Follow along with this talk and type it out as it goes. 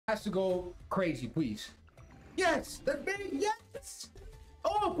has to go crazy, please. Yes, that's big. Yes.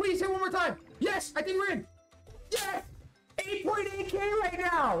 Oh, please hit one more time. Yes, I think we're in. Yes, 8.8K right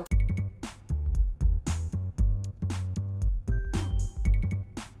now.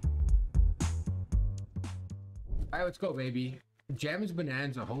 All right, let's go, baby. Gems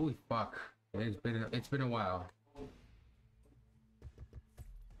Bonanza. Holy fuck. It's been a while.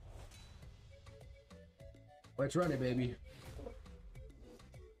 Let's run it, baby.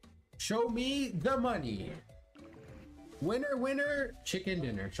 Show me the money. Winner, winner, chicken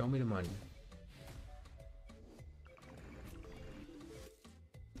dinner. Show me the money.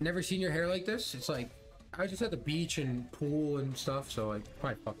 Never seen your hair like this? It's like, I was just at the beach and pool and stuff, so I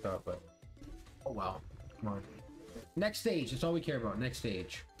probably fucked up, but oh wow. Come on. Next stage, that's all we care about. Next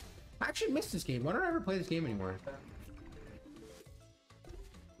stage. I actually missed this game. Why don't I ever play this game anymore?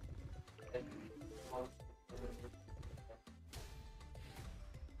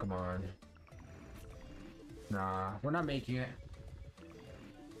 Come on. Nah, we're not making it.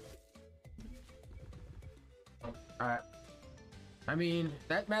 Alright. I mean,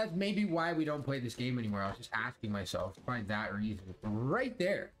 that's maybe why we don't play this game anymore. I was just asking myself. Find that reason. Right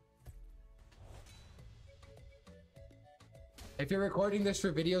there. If you're recording this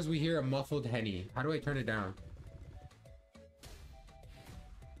for videos, we hear a muffled Henny. How do I turn it down?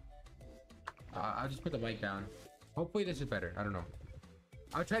 I'll just put the mic down. Hopefully this is better. I don't know.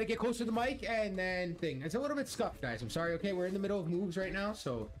 I'll try to get close to the mic and then thing. It's a little bit scuffed, guys. I'm sorry. Okay, we're in the middle of moves right now,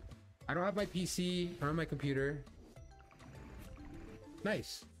 so I don't have my PC or on my computer.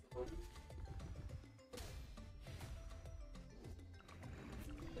 Nice.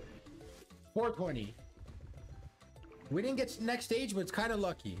 $420. We didn't get next stage, but it's kind of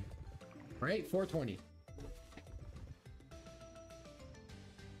lucky, right? $420.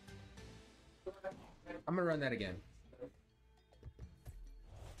 I'm gonna run that again.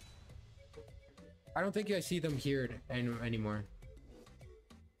 I don't think I see them here anymore.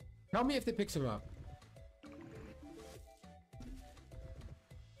 Tell me if it picks them up.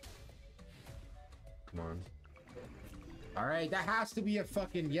 Come on. All right, that has to be a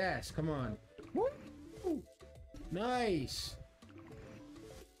fucking yes. Come on. Woo! Nice.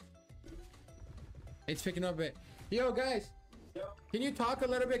 It's picking up it. Yo, guys. Yo. Can you talk a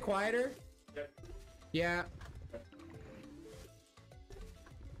little bit quieter? Yeah.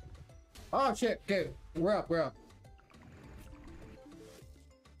 Oh shit. Okay, we're up. We're up.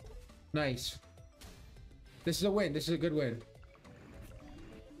 Nice. This is a win. This is a good win.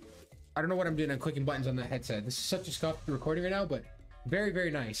 I don't know what I'm doing. I'm clicking buttons on the headset. This is such a scuffed recording right now, but very,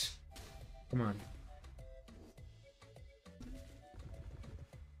 very nice. Come on.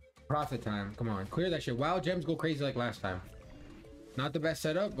 Profit time. Come on. Clear that shit. Wow, gems go crazy like last time. Not the best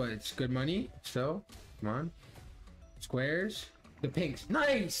setup, but it's good money. So, come on. Squares. The pinks.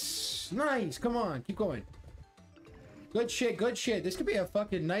 Nice. Nice. Come on. Keep going. Good shit. Good shit. This could be a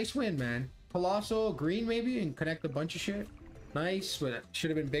fucking nice win, man. Colossal green maybe and connect a bunch of shit. Nice. But it should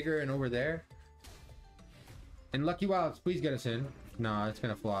have been bigger and over there. And Lucky Wilds, please get us in. No, it's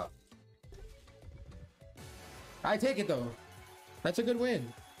gonna flop. I take it though. That's a good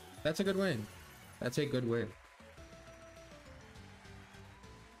win. That's a good win. That's a good win.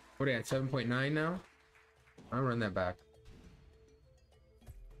 What are you at? 7.9 now? I'll run that back.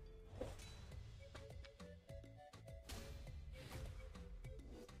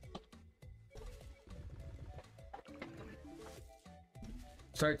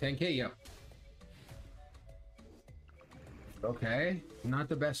 Start 10K, yep. Okay, not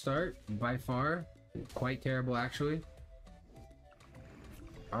the best start by far. Quite terrible, actually.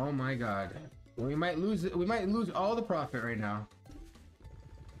 Oh my god, we might lose it. We might lose all the profit right now.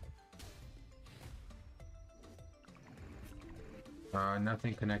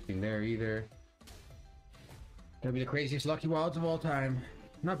 Nothing connecting there either. Gonna be the craziest Lucky Wilds of all time.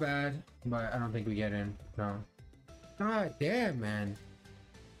 Not bad, but I don't think we get in. No. God damn, man.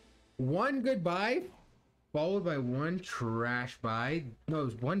 One good buy followed by one trash buy. No, it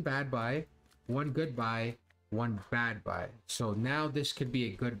was one bad buy, one good buy, one bad buy. So now this could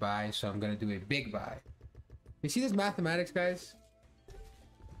be a good buy, so I'm gonna do a big buy. You see this mathematics, guys?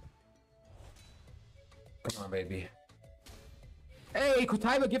 Come on, baby. Hey,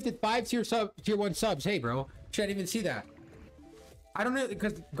 Kotaiba gifted 5 tier 1 subs. Hey, bro. Should I didn't even see that. I don't know,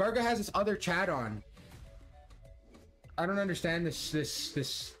 because Garga has this other chat on. I don't understand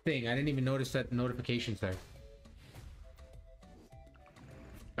this thing. I didn't even notice that notifications there.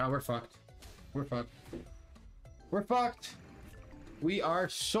 Oh, we're fucked. We're fucked. We're fucked. We are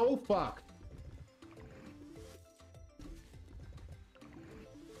so fucked.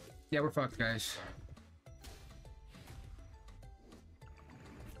 Yeah, we're fucked, guys.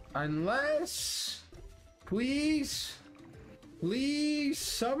 Unless, please,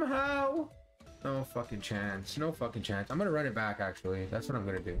 somehow. No fucking chance. No fucking chance. I'm gonna run it back, actually. That's what I'm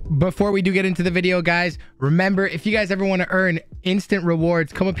gonna do. Before we do get into the video, guys, remember, if you guys ever want to earn instant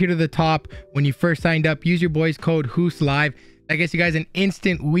rewards, come up here to the top. When you first signed up, use your boys code HOOSLIVE. That gets you guys an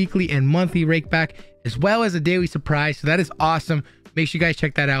instant weekly and monthly rake back, as well as a daily surprise. So that is awesome. Make sure you guys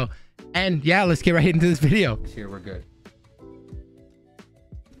check that out. And yeah, let's get right into this video. Here, we're good.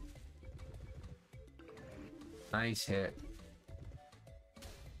 Nice hit.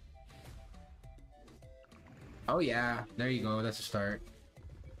 Oh yeah, there you go. That's a start.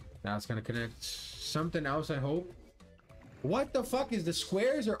 Now it's gonna connect something else, I hope. What the fuck is the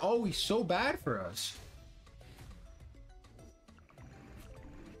squares are always so bad for us?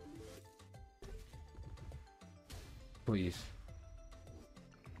 Please.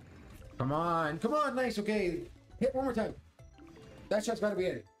 Come on, come on, nice, okay. Hit one more time. That shot's gotta be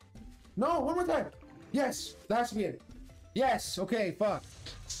it. No, one more time. Yes, that has to be it. Yes, okay, fuck.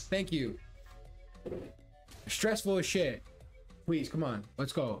 Thank you. Stressful as shit. Please, come on.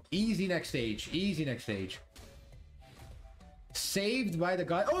 Let's go. Easy next stage. Easy next stage. Saved by the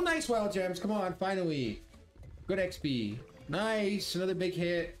god. Oh, nice wild gems. Come on, finally. Good XP. Nice. Another big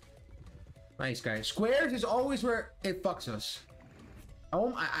hit. Nice, guys. Squares is always where it fucks us.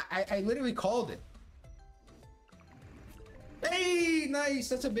 Oh, I literally called it. Hey, nice.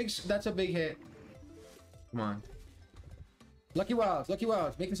 That's a big hit. Come on. Lucky wilds. Lucky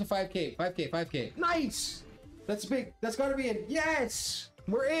wilds. Make this a 5K. 5K. 5K. Nice. That's big. That's gotta be in. Yes!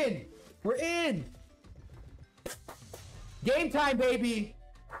 We're in! We're in! Game time, baby!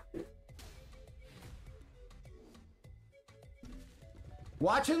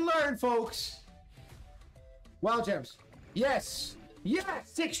 Watch and learn, folks! Wild gems. Yes! Yes!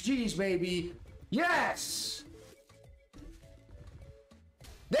 6 Gs, baby! Yes!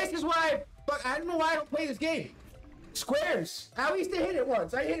 This is why I don't know why I don't play this game. Squares. At least I hit it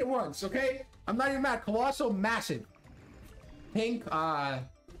once. I hit it once, okay? I'm not even mad. Colossal, massive. Pink,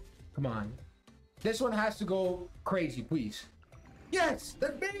 come on. This one has to go crazy, please. Yes!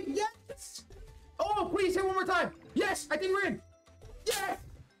 That's big! Yes! Oh, please hit one more time! Yes! I think we're in! Yes!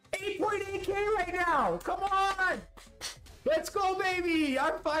 8.8K right now! Come on! Let's go, baby!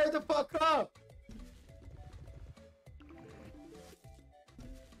 I'm fired the fuck up!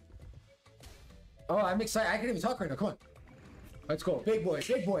 Oh, I'm excited. I can't even talk right now. Come on. Let's go. Big boy,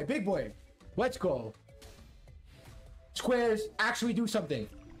 big boy, big boy. Let's go. Squares, actually do something.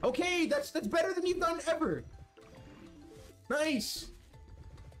 Okay, that's better than you've done ever. Nice.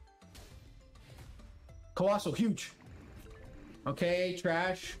 Colossal, huge. Okay,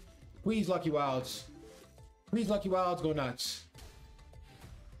 trash. Please, Lucky Wilds. Please, Lucky Wilds, go nuts.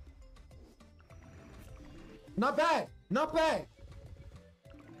 Not bad. Not bad.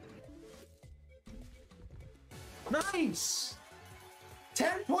 Nice.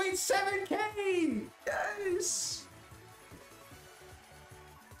 10.7K. Yes.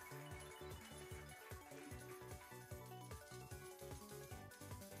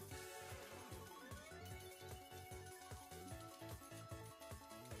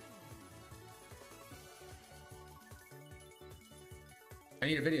 I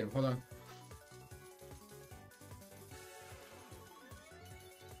need a video. Hold on.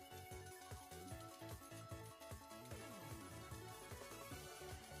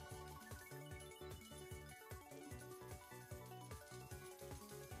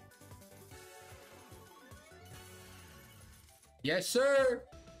 Yes, sir.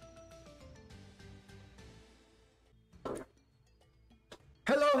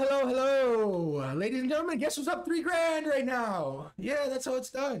 Hello, hello, hello. Ladies and gentlemen, guess what's up? 3 grand right now. Yeah, that's how it's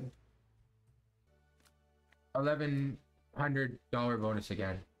done. $1,100 bonus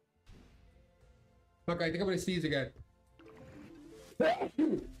again. Fuck, I think I'm gonna sneeze again.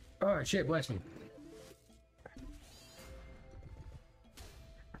 Oh, shit, bless me.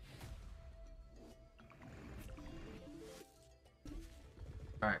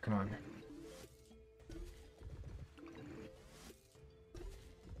 All right, come on.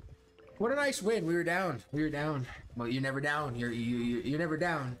 What a nice win. We were down. We were down. Well, you're never down. You're never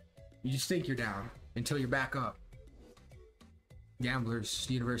down. You just think you're down until you're back up. Gamblers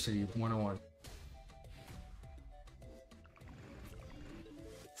University 101.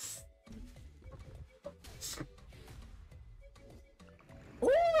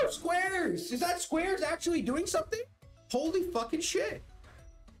 Ooh, squares! Is that squares actually doing something? Holy fucking shit.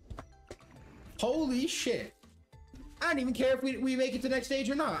 Holy shit. I don't even care if we make it to the next stage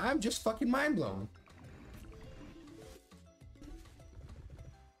or not. I'm just fucking mind blown.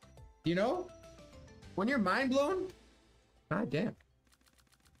 You know? When you're mind blown, god damn.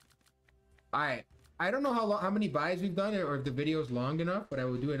 I don't know how many buys we've done or if the video is long enough, but I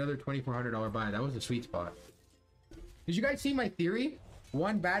will do another $2,400 buy. That was a sweet spot. Did you guys see my theory?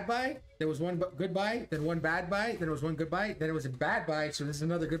 One bad buy, there was one good buy, then one bad buy, then it was one good buy, then it was a bad buy, so this is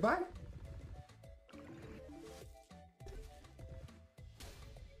another good buy?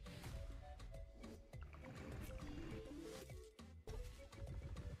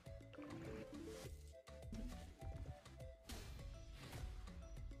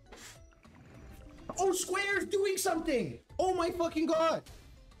 Oh, Square's doing something! Oh my fucking god!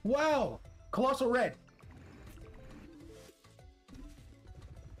 Wow! Colossal Red.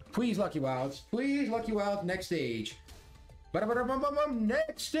 Please, Lucky Wilds. Please, Lucky Wilds. Next stage.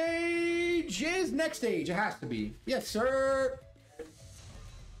 Next stage is next stage. It has to be. Yes, sir.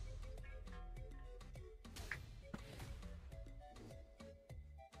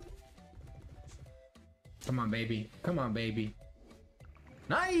 Come on, baby. Come on, baby.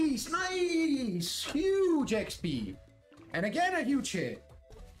 Nice, nice. Huge XP. And again, a huge hit.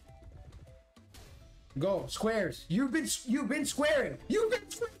 Go, squares. You've been squaring. You've been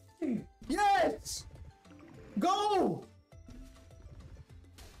squaring. Yes. Go.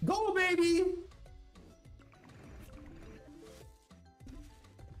 Go, baby.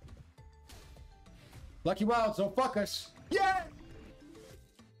 Lucky Wilds, don't fuck us. Yeah.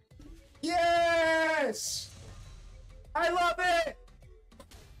 Yes. I love it.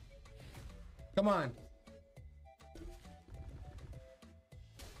 Come on.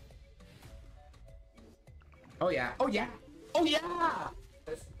 Oh yeah. Oh yeah. Oh yeah.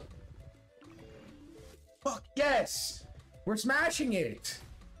 Fuck yes. We're smashing it.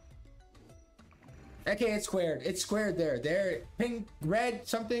 Okay, it's squared. It's squared there. There. Pink, red,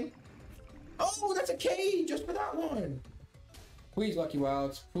 something. Oh, that's a K just for that one. Please, Lucky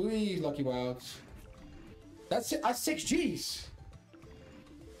Wilds. Please, Lucky Wilds. That's 6 Gs.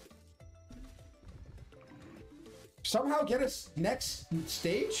 Somehow get us next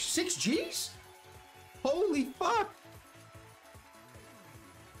stage? 6 Gs? Holy fuck!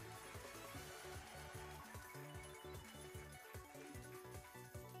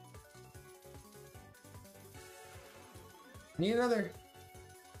 Need another.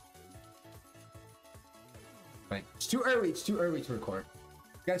 Right. It's too early. It's too early to record.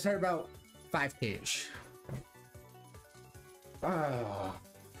 Gotta start about 5K-ish. Ah.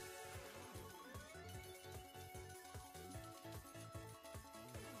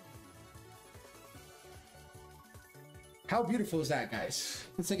 How beautiful is that, guys?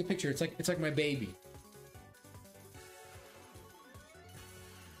 Let's take a picture. It's like my baby.